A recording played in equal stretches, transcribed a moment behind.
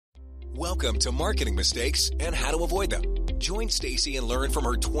Welcome to Marketing Mistakes and How to Avoid Them. Join Stacy and learn from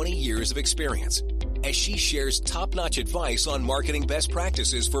her 20 years of experience as she shares top-notch advice on marketing best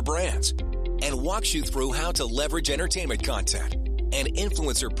practices for brands and walks you through how to leverage entertainment content and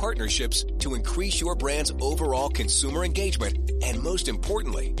influencer partnerships to increase your brand's overall consumer engagement and, most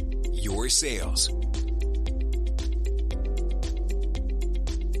importantly, your sales.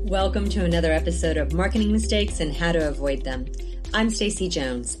 Welcome to another episode of Marketing Mistakes and How to Avoid Them. I'm Stacy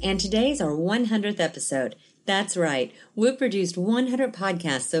Jones, and today's our 100th episode. That's right, we've produced 100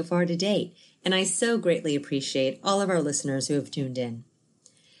 podcasts so far to date, and I so greatly appreciate all of our listeners who have tuned in.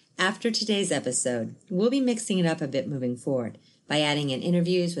 After today's episode, we'll be mixing it up a bit moving forward by adding in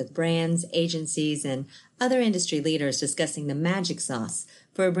interviews with brands, agencies, and other industry leaders discussing the magic sauce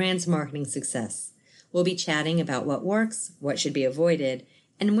for a brand's marketing success. We'll be chatting about what works, what should be avoided,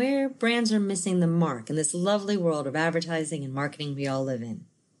 and where brands are missing the mark in this lovely world of advertising and marketing we all live in.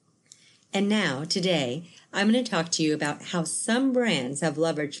 And now, today, I'm going to talk to you about how some brands have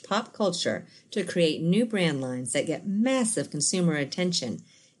leveraged pop culture to create new brand lines that get massive consumer attention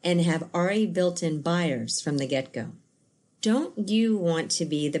and have already built-in buyers from the get-go. Don't you want to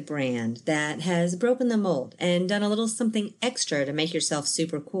be the brand that has broken the mold and done a little something extra to make yourself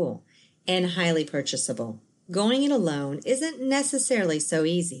super cool and highly purchasable? Going it alone isn't necessarily so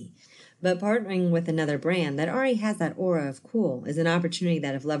easy, but partnering with another brand that already has that aura of cool is an opportunity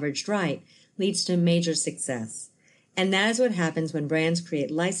that, if leveraged right, leads to major success. And that is what happens when brands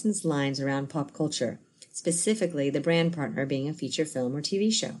create licensed lines around pop culture, specifically the brand partner being a feature film or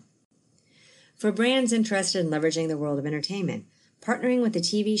TV show. For brands interested in leveraging the world of entertainment, partnering with a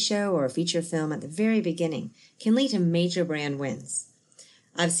TV show or a feature film at the very beginning can lead to major brand wins.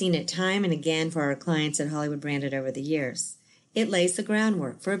 I've seen it time and again for our clients at Hollywood Branded over the years. It lays the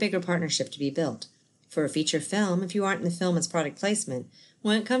groundwork for a bigger partnership to be built. For a feature film, if you aren't in the film as product placement,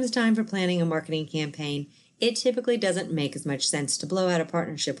 when it comes time for planning a marketing campaign, it typically doesn't make as much sense to blow out a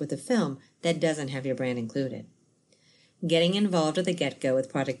partnership with a film that doesn't have your brand included. Getting involved at the get-go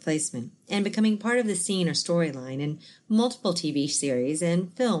with product placement and becoming part of the scene or storyline in multiple TV series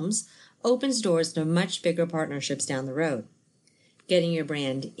and films opens doors to much bigger partnerships down the road. Getting your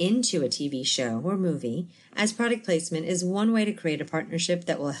brand into a TV show or movie as product placement is one way to create a partnership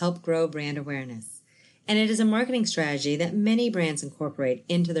that will help grow brand awareness. And it is a marketing strategy that many brands incorporate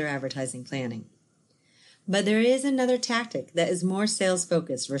into their advertising planning. But there is another tactic that is more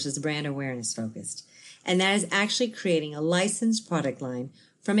sales-focused versus brand awareness-focused, and that is actually creating a licensed product line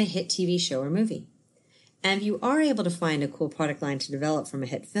from a hit TV show or movie. And if you are able to find a cool product line to develop from a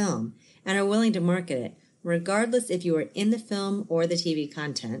hit film and are willing to market it, regardless if you are in the film or the TV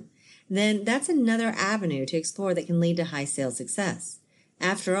content, then that's another avenue to explore that can lead to high sales success.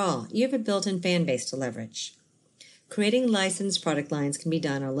 After all, you have a built-in fan base to leverage. Creating licensed product lines can be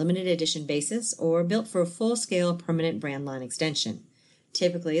done on a limited edition basis or built for a full-scale permanent brand line extension.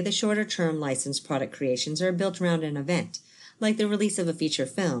 Typically, the shorter-term licensed product creations are built around an event, like the release of a feature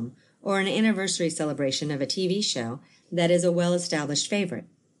film or an anniversary celebration of a TV show that is a well-established favorite.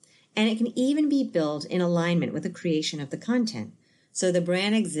 And it can even be built in alignment with the creation of the content, so the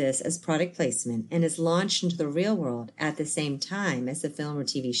brand exists as product placement and is launched into the real world at the same time as the film or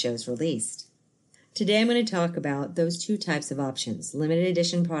TV show is released. Today I'm going to talk about those two types of options, limited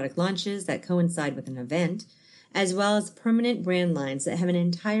edition product launches that coincide with an event, as well as permanent brand lines that have an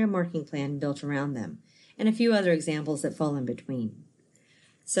entire marketing plan built around them, and a few other examples that fall in between.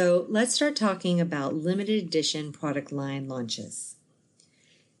 So let's start talking about limited edition product line launches.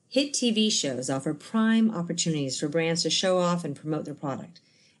 Hit TV shows offer prime opportunities for brands to show off and promote their product.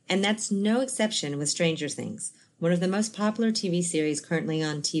 And that's no exception with Stranger Things, one of the most popular TV series currently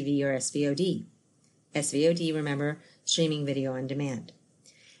on TV or SVOD. SVOD, remember, streaming video on demand.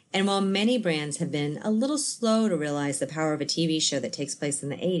 And while many brands have been a little slow to realize the power of a TV show that takes place in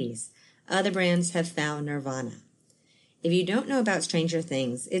the 80s, other brands have found nirvana. If you don't know about Stranger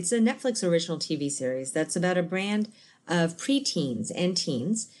Things, it's a Netflix original TV series that's about a brand of preteens and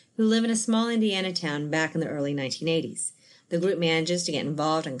teens who live in a small Indiana town back in the early 1980s. The group manages to get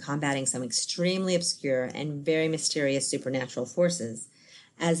involved in combating some extremely obscure and very mysterious supernatural forces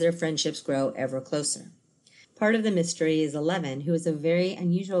as their friendships grow ever closer. Part of the mystery is Eleven, who is a very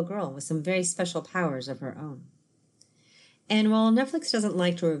unusual girl with some very special powers of her own. And while Netflix doesn't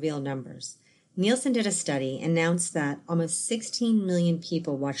like to reveal numbers, Nielsen did a study and announced that almost 16 million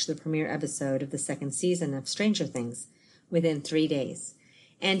people watched the premiere episode of the second season of Stranger Things within 3 days.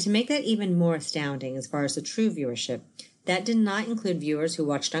 And to make that even more astounding as far as the true viewership, that did not include viewers who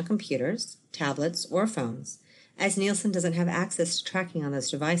watched on computers, tablets, or phones, as Nielsen doesn't have access to tracking on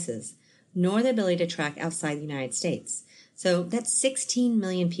those devices, nor the ability to track outside the United States. So that's 16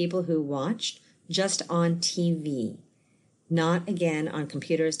 million people who watched just on TV, not again on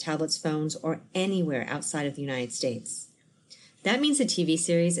computers, tablets, phones, or anywhere outside of the United States. That means the TV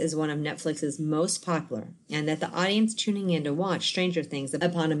series is one of Netflix's most popular, and that the audience tuning in to watch Stranger Things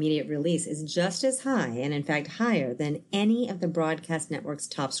upon immediate release is just as high, and in fact higher, than any of the broadcast network's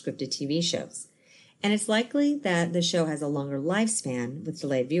top scripted TV shows. And it's likely that the show has a longer lifespan with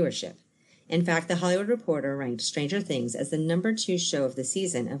delayed viewership. In fact, The Hollywood Reporter ranked Stranger Things as the number 2 show of the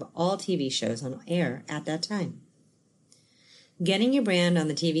season of all TV shows on air at that time. Getting your brand on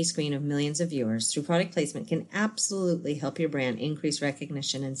the TV screen of millions of viewers through product placement can absolutely help your brand increase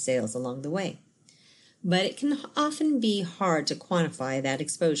recognition and sales along the way. But it can often be hard to quantify that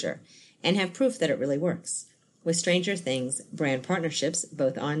exposure and have proof that it really works. With Stranger Things, brand partnerships,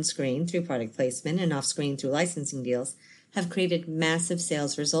 both on-screen through product placement and off-screen through licensing deals, have created massive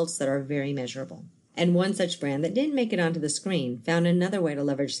sales results that are very measurable. And one such brand that didn't make it onto the screen found another way to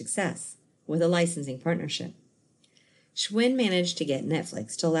leverage success, with a licensing partnership. Schwinn managed to get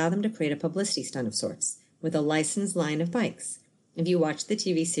Netflix to allow them to create a publicity stunt of sorts, with a licensed line of bikes. If you watch the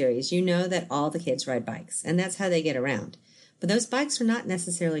TV series, you know that all the kids ride bikes, and that's how they get around. But those bikes are not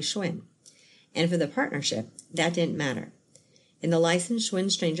necessarily Schwinn. And for the partnership, that didn't matter. In the licensed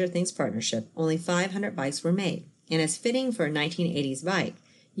Schwinn Stranger Things partnership, only 500 bikes were made, and as fitting for a 1980s bike,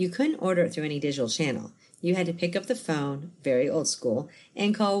 you couldn't order it through any digital channel. You had to pick up the phone, very old school,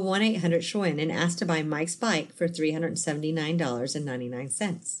 and call 1-800-SCHWINN and ask to buy Mike's bike for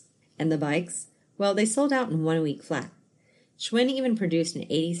 $379.99. And the bikes? Well, they sold out in 1 week flat. Schwinn even produced an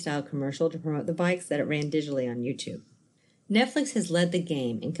 80s-style commercial to promote the bikes that it ran digitally on YouTube. Netflix has led the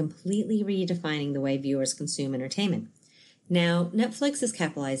game in completely redefining the way viewers consume entertainment. Now, Netflix is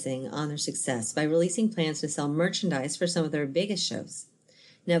capitalizing on their success by releasing plans to sell merchandise for some of their biggest shows.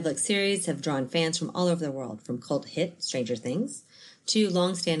 Netflix series have drawn fans from all over the world, from cult hit Stranger Things to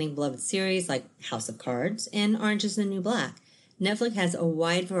long-standing beloved series like House of Cards and Orange is the New Black. Netflix has a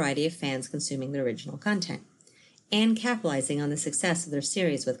wide variety of fans consuming the original content and capitalizing on the success of their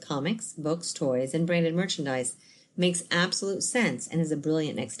series with comics, books, toys, and branded merchandise makes absolute sense and is a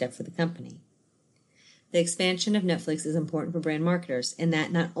brilliant next step for the company. The expansion of Netflix is important for brand marketers in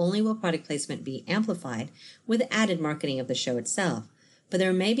that not only will product placement be amplified with added marketing of the show itself, but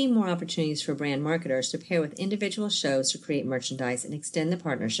there may be more opportunities for brand marketers to pair with individual shows to create merchandise and extend the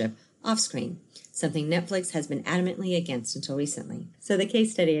partnership off-screen, something Netflix has been adamantly against until recently. So the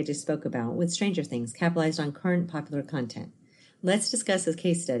case study I just spoke about with Stranger Things capitalized on current popular content. Let's discuss a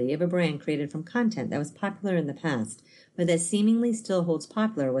case study of a brand created from content that was popular in the past, but that seemingly still holds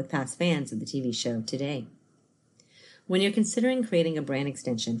popular with past fans of the TV show today. When you're considering creating a brand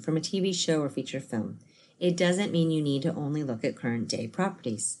extension from a TV show or feature film, it doesn't mean you need to only look at current day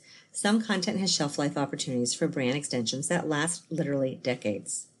properties. Some content has shelf life opportunities for brand extensions that last literally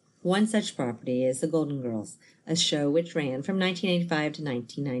decades. One such property is The Golden Girls, a show which ran from 1985 to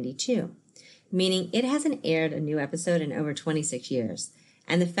 1992, meaning it hasn't aired a new episode in over 26 years,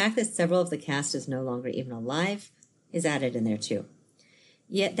 and the fact that several of the cast is no longer even alive is added in there too.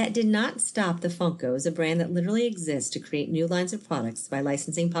 Yet that did not stop the Funkos, a brand that literally exists to create new lines of products by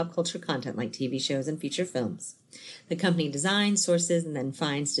licensing pop culture content like TV shows and feature films. The company designs, sources, and then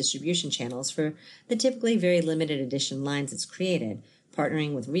finds distribution channels for the typically very limited edition lines it's created,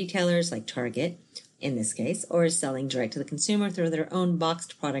 partnering with retailers like Target, in this case, or selling direct to the consumer through their own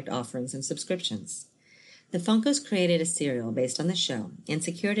boxed product offerings and subscriptions. The Funkos created a cereal based on the show and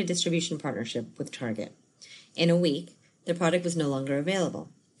secured a distribution partnership with Target. In a week, the product was no longer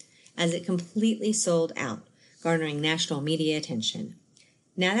available, as it completely sold out, garnering national media attention.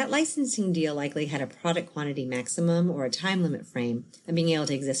 Now, that licensing deal likely had a product quantity maximum or a time limit frame of being able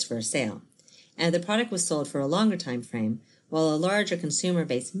to exist for a sale, and the product was sold for a longer time frame, while a larger consumer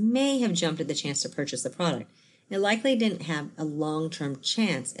base may have jumped at the chance to purchase the product. It likely didn't have a long-term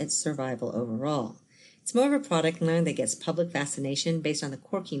chance at survival overall. It's more of a product line that gets public fascination based on the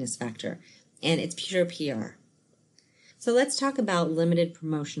quirkiness factor, and it's pure PR. So let's talk about limited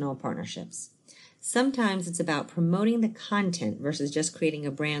promotional partnerships. Sometimes it's about promoting the content versus just creating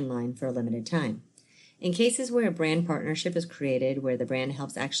a brand line for a limited time. In cases where a brand partnership is created where the brand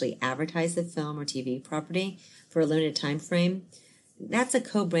helps actually advertise the film or TV property for a limited time frame, that's a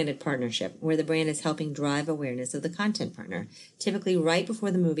co-branded partnership where the brand is helping drive awareness of the content partner, typically right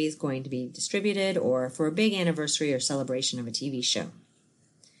before the movie is going to be distributed or for a big anniversary or celebration of a TV show.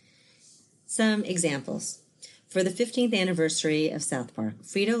 Some examples. For the 15th anniversary of South Park,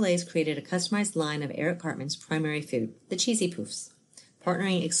 Frito-Lay's created a customized line of Eric Cartman's primary food, the Cheesy Poofs.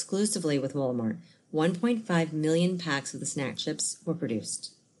 Partnering exclusively with Walmart, 1.5 million packs of the snack chips were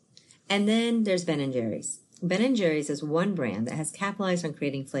produced. And then there's Ben & Jerry's. Ben & Jerry's is one brand that has capitalized on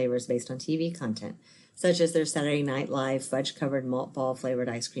creating flavors based on TV content, such as their Saturday Night Live fudge-covered malt ball flavored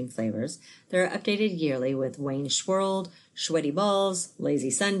ice cream flavors that are updated yearly with Wayne Swirled, Sweaty Balls, Lazy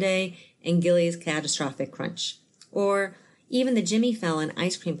Sundae, and Gilly's Catastrophic Crunch. Or even the Jimmy Fallon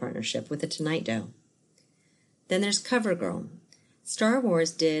ice cream partnership with the Tonight Dough. Then there's CoverGirl. Star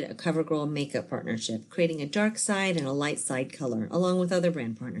Wars did a CoverGirl makeup partnership, creating a dark side and a light side color, along with other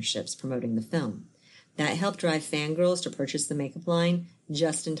brand partnerships promoting the film. That helped drive fangirls to purchase the makeup line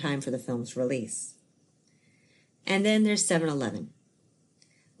just in time for the film's release. And then there's 7-Eleven.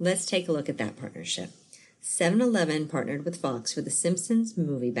 Let's take a look at that partnership. 7-Eleven partnered with Fox for the Simpsons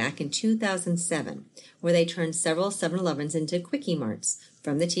movie back in 2007, where they turned several 7-Elevens into Quickie Marts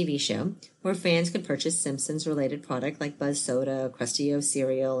from the TV show, where fans could purchase Simpsons-related product like Buzz Soda, Krusty O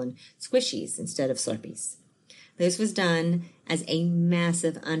cereal, and Squishies instead of Slurpees. This was done as a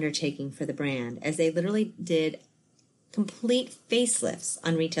massive undertaking for the brand, as they literally did complete facelifts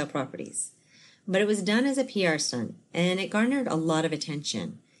on retail properties. But it was done as a PR stunt, and it garnered a lot of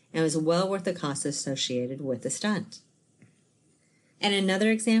attention, and was well worth the cost associated with the stunt. And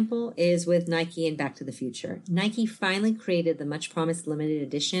another example is with Nike and Back to the Future. Nike finally created the much-promised limited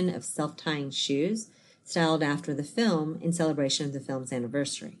edition of self-tying shoes, styled after the film in celebration of the film's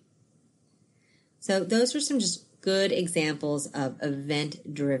anniversary. So those are some just good examples of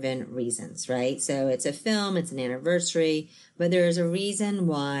event-driven reasons, right? So it's a film, it's an anniversary, but there is a reason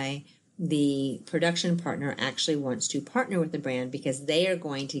why the production partner actually wants to partner with the brand, because they are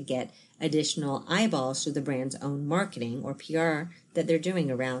going to get additional eyeballs through the brand's own marketing or PR that they're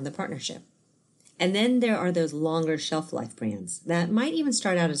doing around the partnership. And then there are those longer shelf life brands that might even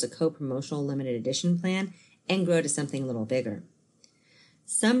start out as a co-promotional limited edition plan and grow to something a little bigger.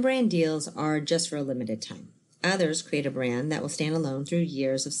 Some brand deals are just for a limited time. Others create a brand that will stand alone through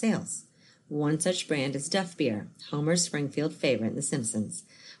years of sales. One such brand is Duff Beer, Homer's Springfield favorite in The Simpsons,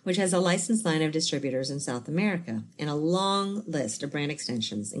 which has a licensed line of distributors in South America and a long list of brand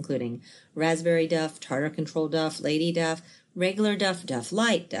extensions, including Raspberry Duff, Tartar Control Duff, Lady Duff, Regular Duff, Duff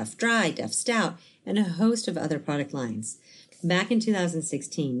Light, Duff Dry, Duff Stout, and a host of other product lines. Back in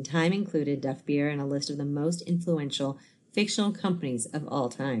 2016, Time included Duff Beer in a list of the most influential fictional companies of all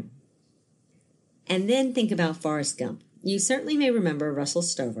time. And then think about Forrest Gump. You certainly may remember Russell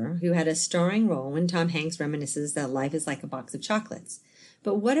Stover, who had a starring role when Tom Hanks reminisces that life is like a box of chocolates.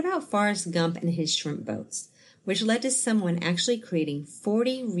 But what about Forrest Gump and his shrimp boats, which led to someone actually creating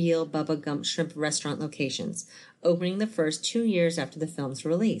 40 real Bubba Gump shrimp restaurant locations, opening the first 2 years after the film's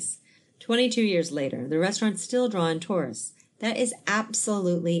release. 22 years later, the restaurant's still drawing tourists. That is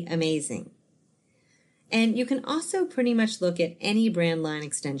absolutely amazing. And you can also pretty much look at any brand line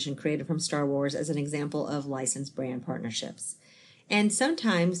extension created from Star Wars as an example of licensed brand partnerships. And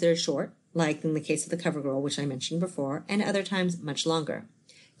sometimes they're short, like in the case of the CoverGirl, which I mentioned before, and other times much longer.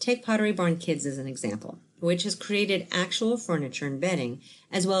 Take Pottery Barn Kids as an example, which has created actual furniture and bedding,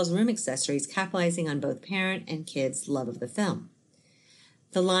 as well as room accessories, capitalizing on both parent and kids' love of the film.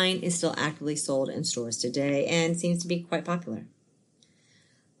 The line is still actively sold in stores today and seems to be quite popular.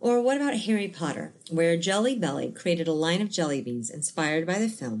 Or what about Harry Potter, where Jelly Belly created a line of jelly beans inspired by the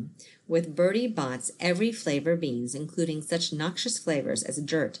film, with Bertie Bott's every flavor beans, including such noxious flavors as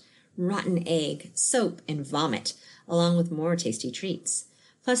dirt, rotten egg, soap, and vomit, along with more tasty treats.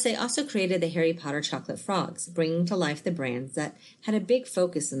 Plus, they also created the Harry Potter chocolate frogs, bringing to life the brands that had a big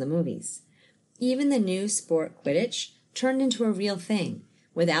focus in the movies. Even the new sport Quidditch turned into a real thing,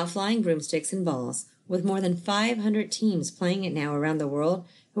 without flying broomsticks and balls, with more than 500 teams playing it now around the world,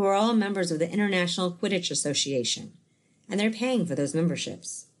 who are all members of the International Quidditch Association, and they're paying for those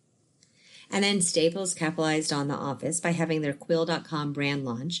memberships. And then Staples capitalized on The Office by having their Quill.com brand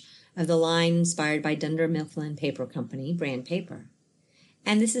launch of the line inspired by Dunder Mifflin Paper Company brand paper.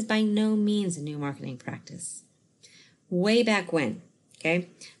 And this is by no means a new marketing practice. Way back when,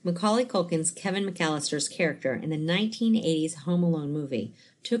 Macaulay Culkin's Kevin McAllister's character in the 1980s Home Alone movie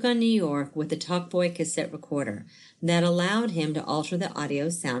took on New York with the Talkboy cassette recorder that allowed him to alter the audio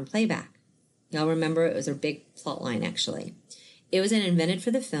sound playback. Y'all remember it was a big plot line, actually. It was invented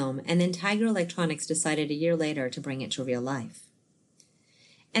for the film, and then Tiger Electronics decided a year later to bring it to real life.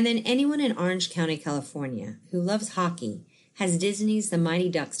 And then anyone in Orange County, California, who loves hockey has Disney's The Mighty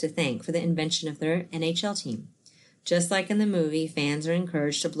Ducks to thank for the invention of their NHL team. Just like in the movie, fans are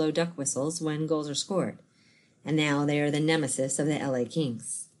encouraged to blow duck whistles when goals are scored. And now they are the nemesis of the LA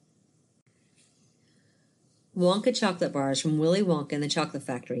Kings. Wonka chocolate bars from Willy Wonka and the Chocolate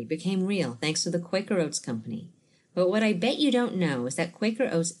Factory became real thanks to the Quaker Oats Company. But what I bet you don't know is that Quaker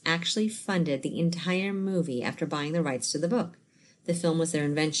Oats actually funded the entire movie after buying the rights to the book. The film was their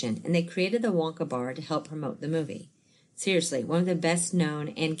invention, and they created the Wonka bar to help promote the movie. Seriously, one of the best-known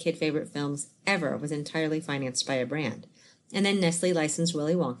and kid-favorite films ever was entirely financed by a brand. And then Nestle licensed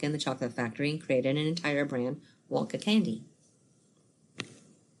Willy Wonka and the Chocolate Factory and created an entire brand, Wonka Candy.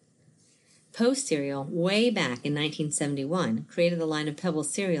 Post Cereal, way back in 1971, created the line of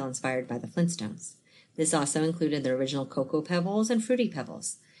Pebbles cereal inspired by the Flintstones. This also included the original Cocoa Pebbles and Fruity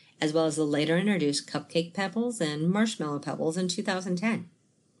Pebbles, as well as the later introduced Cupcake Pebbles and Marshmallow Pebbles in 2010.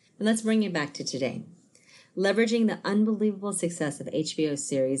 But let's bring it back to today. Leveraging the unbelievable success of HBO's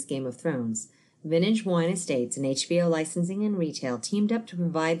series Game of Thrones, Vintage Wine Estates and HBO Licensing and Retail teamed up to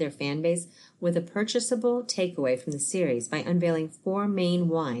provide their fan base with a purchasable takeaway from the series by unveiling 4 main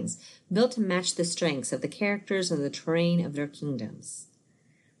wines built to match the strengths of the characters and the terrain of their kingdoms.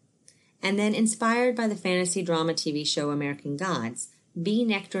 And then, inspired by the fantasy drama TV show American Gods, B.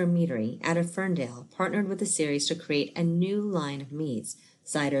 Nectar Meadery out of Ferndale partnered with the series to create a new line of meads,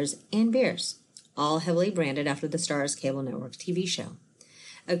 ciders, and beers, all heavily branded after the Starz Cable Network TV show.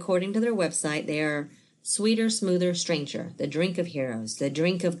 According to their website, they are Sweeter, Smoother, Stranger, the drink of heroes, the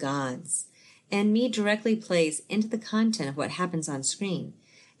drink of gods. And mead directly plays into the content of what happens on screen,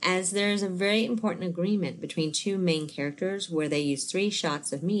 as there is a very important agreement between 2 main characters where they use 3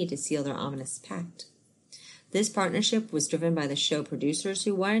 shots of mead to seal their ominous pact. This partnership was driven by the show producers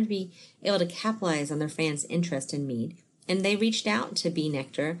who wanted to be able to capitalize on their fans' interest in mead, and they reached out to B.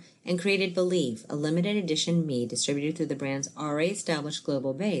 Nectar and created Believe, a limited edition mead distributed through the brand's already established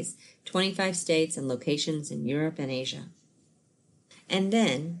global base, 25 states and locations in Europe and Asia. And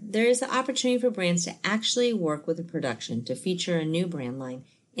then there is the opportunity for brands to actually work with a production to feature a new brand line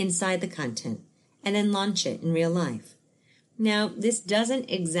inside the content and then launch it in real life. Now, this doesn't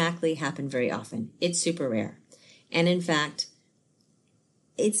exactly happen very often. It's super rare. And in fact,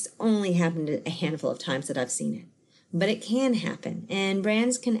 it's only happened a handful of times that I've seen it. But it can happen, and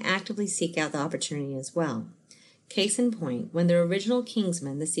brands can actively seek out the opportunity as well. Case in point, when the original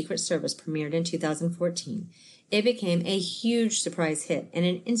Kingsman, The Secret Service, premiered in 2014, it became a huge surprise hit and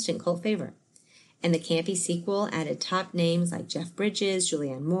an instant cult favorite. And the campy sequel added top names like Jeff Bridges,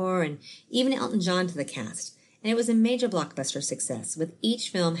 Julianne Moore, and even Elton John to the cast. And it was a major blockbuster success, with each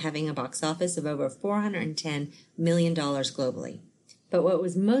film having a box office of over $410 million globally. But what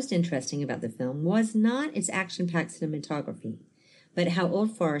was most interesting about the film was not its action-packed cinematography, but how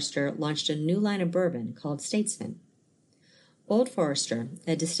Old Forester launched a new line of bourbon called Statesman. Old Forester,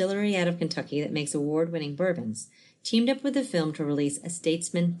 a distillery out of Kentucky that makes award-winning bourbons, teamed up with the film to release a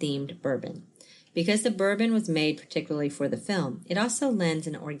Statesman-themed bourbon. Because the bourbon was made particularly for the film, it also lends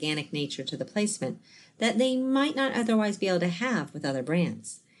an organic nature to the placement that they might not otherwise be able to have with other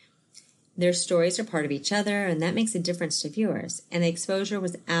brands. Their stories are part of each other, and that makes a difference to viewers, and the exposure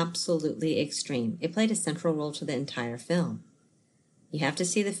was absolutely extreme. It played a central role to the entire film. You have to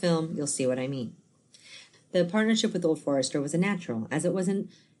see the film, you'll see what I mean. The partnership with Old Forester was a natural, as it was a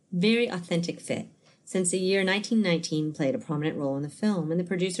very authentic fit, since the year 1919 played a prominent role in the film, and the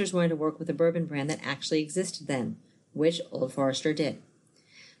producers wanted to work with a bourbon brand that actually existed then, which Old Forester did.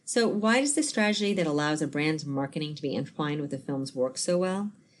 So why does the strategy that allows a brand's marketing to be entwined with the film's work so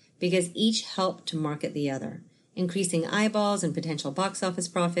well? Because each helped to market the other, increasing eyeballs and potential box office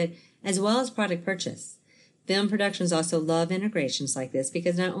profit, as well as product purchase. Film productions also love integrations like this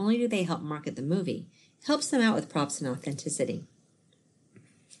because not only do they help market the movie, it helps them out with props and authenticity.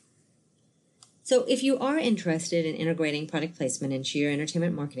 So if you are interested in integrating product placement into your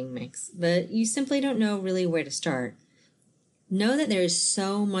entertainment marketing mix, but you simply don't know really where to start, know that there is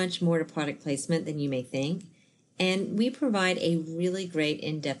so much more to product placement than you may think. And we provide a really great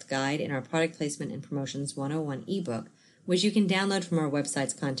in-depth guide in our Product Placement and Promotions 101 ebook, which you can download from our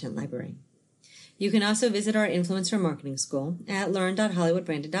website's content library. You can also visit our Influencer Marketing School at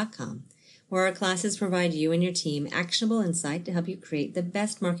learn.hollywoodbranded.com, where our classes provide you and your team actionable insight to help you create the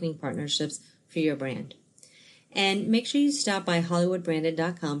best marketing partnerships for your brand. And make sure you stop by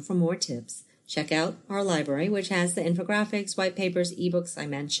hollywoodbranded.com for more tips. Check out our library, which has the infographics, white papers, ebooks I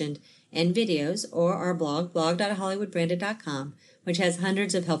mentioned, and videos, or our blog.hollywoodbranded.com, which has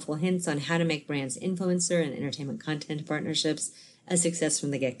hundreds of helpful hints on how to make brands' influencer and entertainment content partnerships a success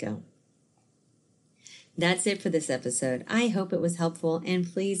from the get-go. That's it for this episode. I hope it was helpful, and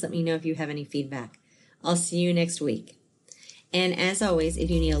please let me know if you have any feedback. I'll see you next week. And as always, if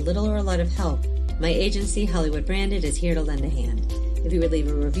you need a little or a lot of help, my agency, Hollywood Branded, is here to lend a hand. If you would leave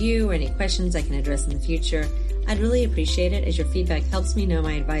a review or any questions I can address in the future, I'd really appreciate it, as your feedback helps me know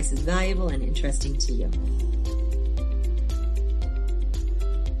my advice is valuable and interesting to you.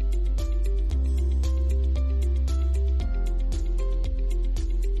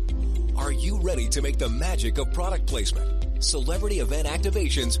 Are you ready to make the magic of product placement? celebrity event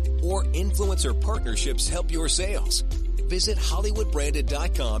activations, or influencer partnerships help your sales? Visit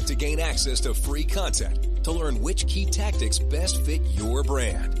HollywoodBranded.com to gain access to free content to learn which key tactics best fit your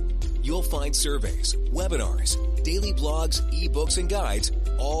brand. You'll find surveys, webinars, daily blogs, ebooks, and guides,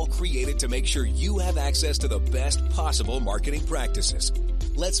 all created to make sure you have access to the best possible marketing practices.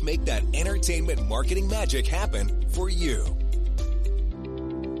 Let's make that entertainment marketing magic happen for you.